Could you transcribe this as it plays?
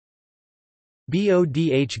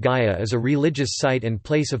Bodh Gaya is a religious site and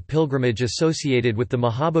place of pilgrimage associated with the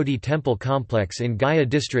Mahabodhi temple complex in Gaya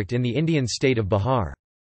district in the Indian state of Bihar.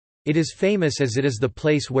 It is famous as it is the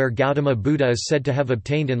place where Gautama Buddha is said to have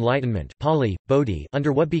obtained enlightenment, Pali, Bodhi,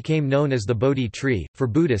 under what became known as the Bodhi tree. For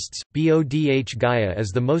Buddhists, Bodh Gaya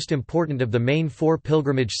is the most important of the main four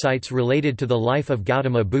pilgrimage sites related to the life of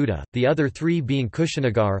Gautama Buddha, the other three being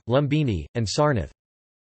Kushinagar, Lumbini, and Sarnath.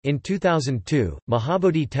 In 2002,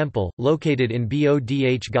 Mahabodhi Temple, located in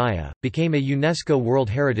Bodh Gaya, became a UNESCO World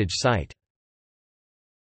Heritage Site.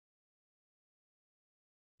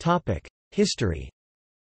 History.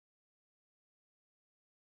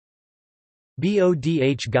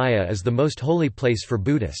 Bodh Gaya is the most holy place for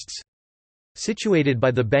Buddhists. Situated by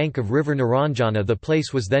the bank of river Naranjana, the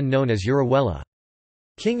place was then known as Uruvela.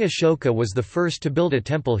 King Ashoka was the first to build a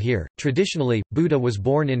temple here. Traditionally, Buddha was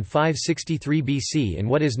born in 563 BC in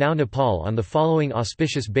what is now Nepal on the following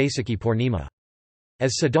auspicious Baisakhi Purnima.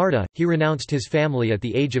 As Siddhartha, he renounced his family at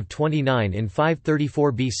the age of 29 in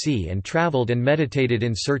 534 BC and travelled and meditated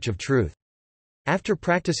in search of truth. After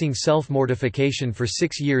practicing self-mortification for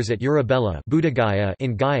 6 years at Uruvela Bodh Gaya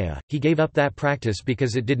in Gaya, he gave up that practice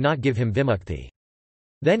because it did not give him vimukti.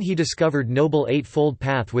 Then he discovered Noble Eightfold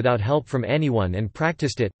Path without help from anyone and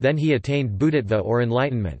practiced it, then he attained Buddhatva or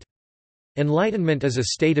enlightenment. Enlightenment is a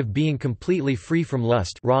state of being completely free from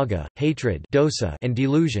lust raga, hatred dosa, and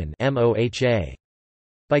delusion moha.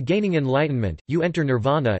 By gaining enlightenment, you enter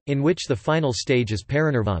nirvana, in which the final stage is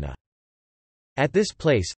parinirvana. At this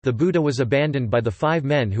place, the Buddha was abandoned by the 5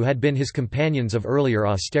 men who had been his companions of earlier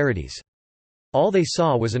austerities. All they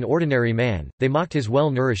saw was an ordinary man, they mocked his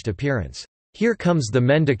well-nourished appearance. "Here comes the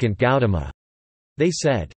mendicant Gautama," they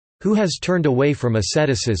said. "Who has turned away from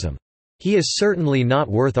asceticism? He is certainly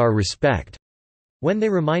not worth our respect." When they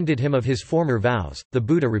reminded him of his former vows, the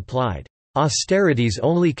Buddha replied, "Austerities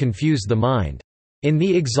only confuse the mind. In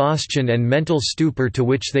the exhaustion and mental stupor to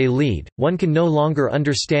which they lead, one can no longer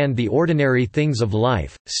understand the ordinary things of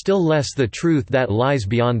life, still less the truth that lies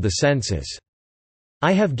beyond the senses.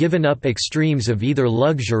 I have given up extremes of either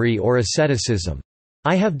luxury or asceticism.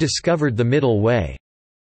 I have discovered the middle way.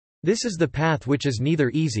 This is the path which is neither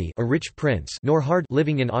easy, a rich prince, nor hard,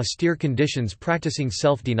 living in austere conditions practicing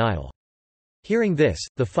self-denial." Hearing this,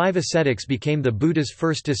 the 5 ascetics became the Buddha's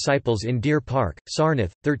first disciples in Deer Park,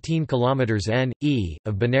 Sarnath, 13 km n.e.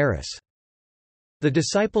 of Benares. The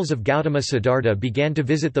disciples of Gautama Siddhartha began to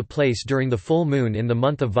visit the place during the full moon in the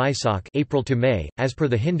month of Vaisak, April to May, as per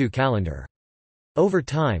the Hindu calendar. Over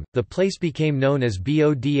time, the place became known as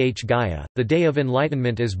Bodh Gaya, the day of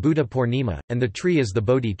enlightenment as Buddha Purnima, and the tree is the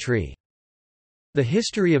Bodhi tree. The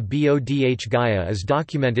history of Bodh Gaya is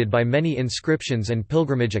documented by many inscriptions and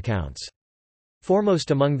pilgrimage accounts.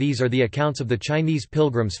 Foremost among these are the accounts of the Chinese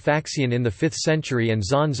pilgrims Faxian in the 5th century and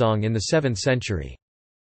Xuanzang in the 7th century.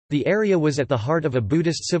 The area was at the heart of a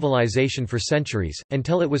Buddhist civilization for centuries,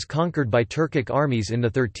 until it was conquered by Turkic armies in the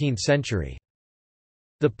 13th century.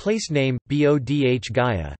 The place name, Bodh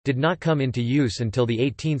Gaya, did not come into use until the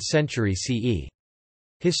 18th century CE.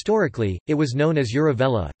 Historically, it was known as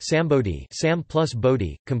Uruvela, Sambodhi Sam plus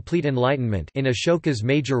Bodhi, complete enlightenment in Ashoka's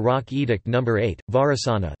major rock edict No. 8,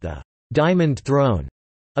 Varasana, the diamond throne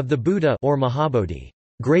of the Buddha or Mahabodhi,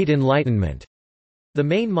 great enlightenment. The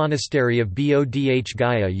main monastery of Bodh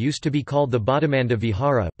Gaya used to be called the Bodhimanda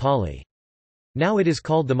Vihara Pali. Now it is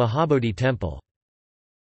called the Mahabodhi Temple.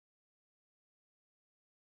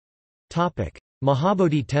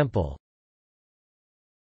 Mahabodhi Temple.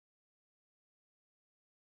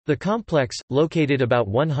 The complex, located about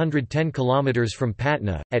 110 km from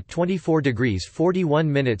Patna, at 24 degrees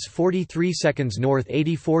 41 minutes 43 seconds north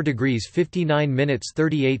 84 degrees 59 minutes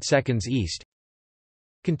 38 seconds east,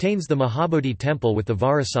 contains the Mahabodhi Temple with the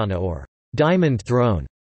Varasana or diamond throne,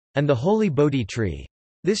 and the holy Bodhi tree.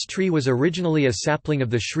 This tree was originally a sapling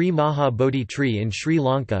of the Sri Maha Bodhi tree in Sri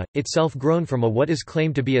Lanka, itself grown from what is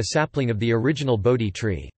claimed to be a sapling of the original Bodhi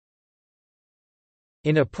tree.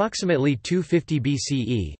 In approximately 250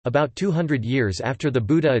 BCE, about 200 years after the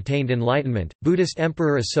Buddha attained enlightenment, Buddhist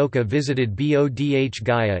Emperor Asoka visited Bodh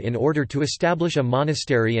Gaya in order to establish a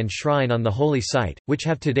monastery and shrine on the holy site, which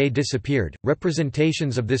have today disappeared.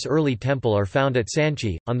 Representations of this early temple are found at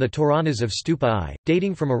Sanchi, on the Toranas of Stupa I,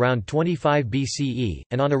 dating from around 25 BCE,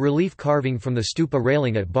 and on a relief carving from the stupa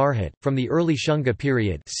railing at Barhat, from the early Shunga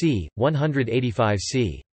period c. 185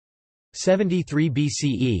 c. 73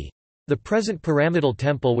 BCE. The present pyramidal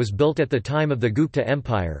temple was built at the time of the Gupta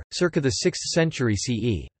Empire, circa the 6th century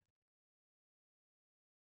CE.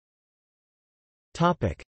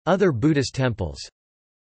 Other Buddhist temples.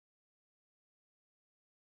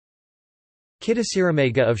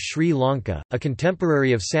 Kitasiramega of Sri Lanka, a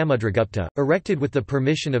contemporary of Samudragupta, erected with the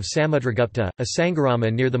permission of Samudragupta, a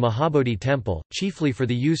Sangharama near the Mahabodhi temple, chiefly for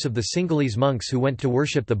the use of the Sinhalese monks who went to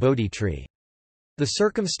worship the Bodhi tree. The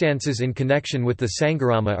circumstances in connection with the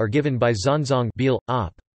Sangharama are given by Xuanzang Biel,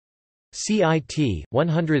 Op. Cit.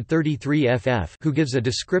 133 ff, who gives a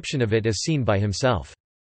description of it as seen by himself.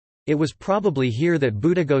 It was probably here that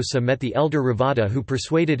Buddhaghosa met the elder Ravada who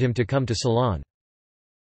persuaded him to come to Ceylon.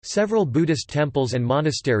 Several Buddhist temples and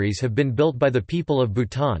monasteries have been built by the people of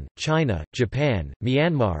Bhutan, China, Japan,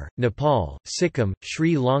 Myanmar, Nepal, Sikkim,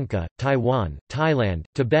 Sri Lanka, Taiwan, Thailand,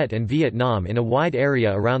 Tibet and Vietnam in a wide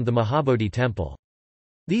area around the Mahabodhi temple.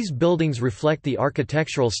 These buildings reflect the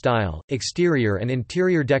architectural style, exterior and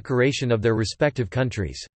interior decoration of their respective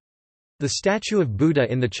countries. The statue of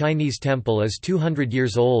Buddha in the Chinese temple is 200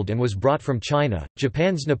 years old and was brought from China.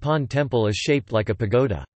 Japan's Nippon temple is shaped like a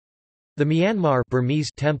pagoda. The Myanmar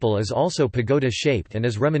Burmese temple is also pagoda-shaped and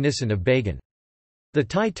is reminiscent of Bagan. The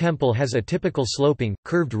Thai temple has a typical sloping,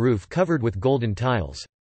 curved roof covered with golden tiles.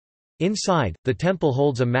 Inside, the temple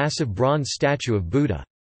holds a massive bronze statue of Buddha.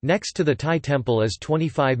 Next to the Thai temple is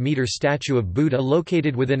 25-meter statue of Buddha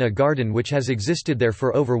located within a garden which has existed there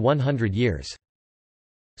for over 100 years.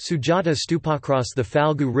 Sujata Stupa. Across the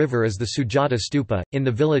Falgu River is the Sujata Stupa, in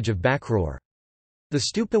the village of Bakror. The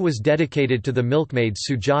stupa was dedicated to the milkmaid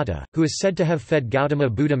Sujata, who is said to have fed Gautama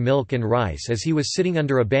Buddha milk and rice as he was sitting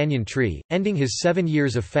under a banyan tree, ending his 7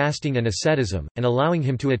 years of fasting and asceticism, and allowing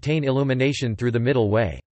him to attain illumination through the middle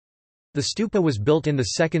way. The stupa was built in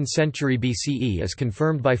the 2nd century BCE as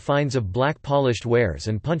confirmed by finds of black polished wares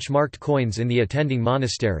and punch-marked coins in the attending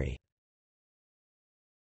monastery.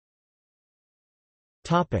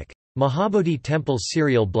 Mahabodhi Temple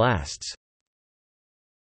serial blasts.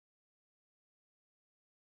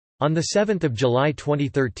 On 7 July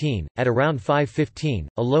 2013, at around 5:15,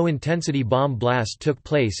 a low-intensity bomb blast took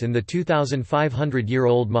place in the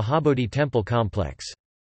 2,500-year-old Mahabodhi temple complex.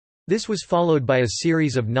 This was followed by a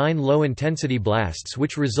series of 9 low-intensity blasts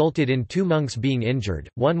which resulted in 2 monks being injured,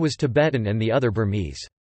 one was Tibetan and the other Burmese.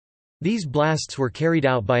 These blasts were carried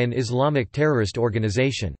out by an Islamic terrorist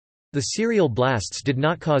organization. The serial blasts did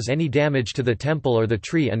not cause any damage to the temple or the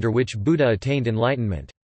tree under which Buddha attained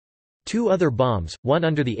enlightenment. 2 other bombs, one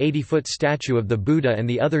under the 80-foot statue of the Buddha and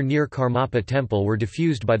the other near Karmapa temple, were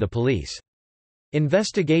defused by the police.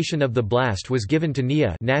 Investigation of the blast was given to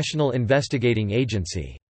NIA, National Investigating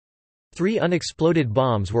Agency. 3 unexploded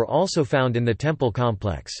bombs were also found in the temple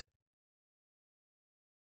complex.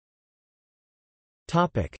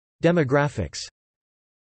 Demographics.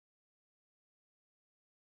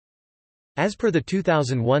 As per the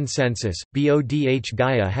 2001 census, Bodh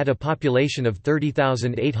Gaya had a population of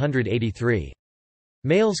 30,883.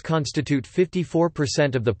 Males constitute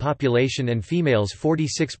 54% of the population and females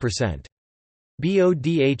 46%.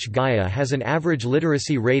 Bodh Gaya has an average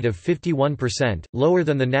literacy rate of 51%, lower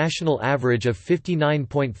than the national average of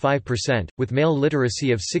 59.5%, with male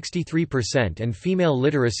literacy of 63% and female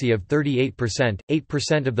literacy of 38%.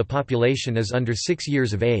 8% of the population is under 6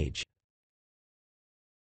 years of age.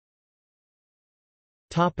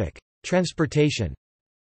 Transportation.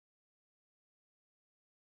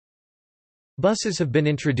 Buses have been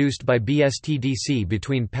introduced by BSTDC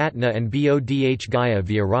between Patna and Bodh Gaya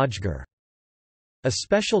via Rajgarh. A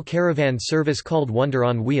special caravan service called Wonder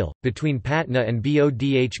on Wheel, between Patna and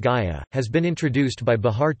Bodh Gaya, has been introduced by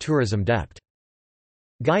Bihar Tourism Dept.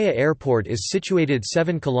 Gaya Airport is situated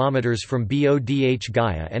 7 km from Bodh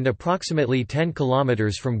Gaya and approximately 10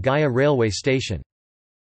 km from Gaya railway station.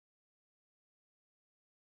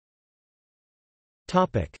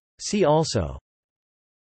 See also: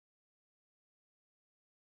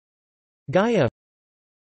 Gaya,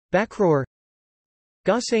 Bakror,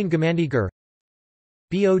 Ghasain Gamandigarh,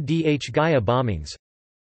 Bodh Gaya bombings,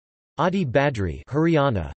 Adi Badri,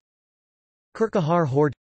 Haryana, Kirkahar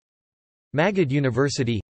Horde, Magadh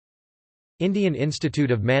University, Indian Institute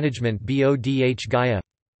of Management Bodh Gaya.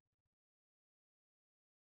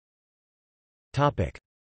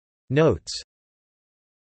 Notes.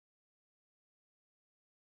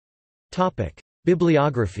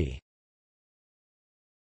 Bibliography.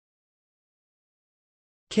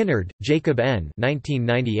 Kinnard, Jacob N.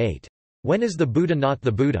 1998. When is the Buddha not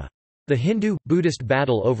the Buddha? The Hindu-Buddhist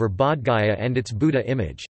Battle over Bodh Gaya and its Buddha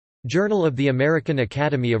Image. Journal of the American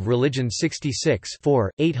Academy of Religion 66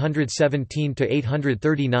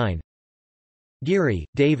 817–839. Giri,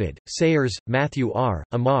 David, Sayers, Matthew R.,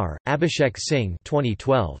 Amar, Abhishek Singh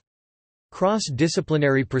 2012.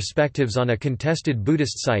 Cross-Disciplinary Perspectives on a Contested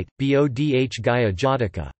Buddhist Site, Bodh Gaya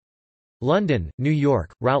Jataka. London, New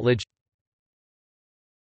York, Routledge.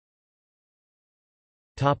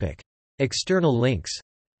 External links.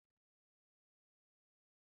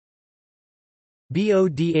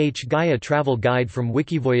 Bodh Gaya travel guide from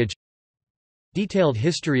Wikivoyage. Detailed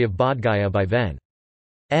history of Bodh Gaya by Ven.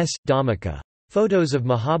 S. Dhammika. Photos of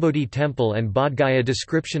Mahabodhi Temple and Bodh Gaya.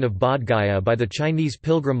 Description of Bodh Gaya by the Chinese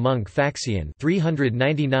pilgrim monk Faxian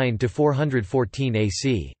 399–414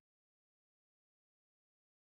 AC.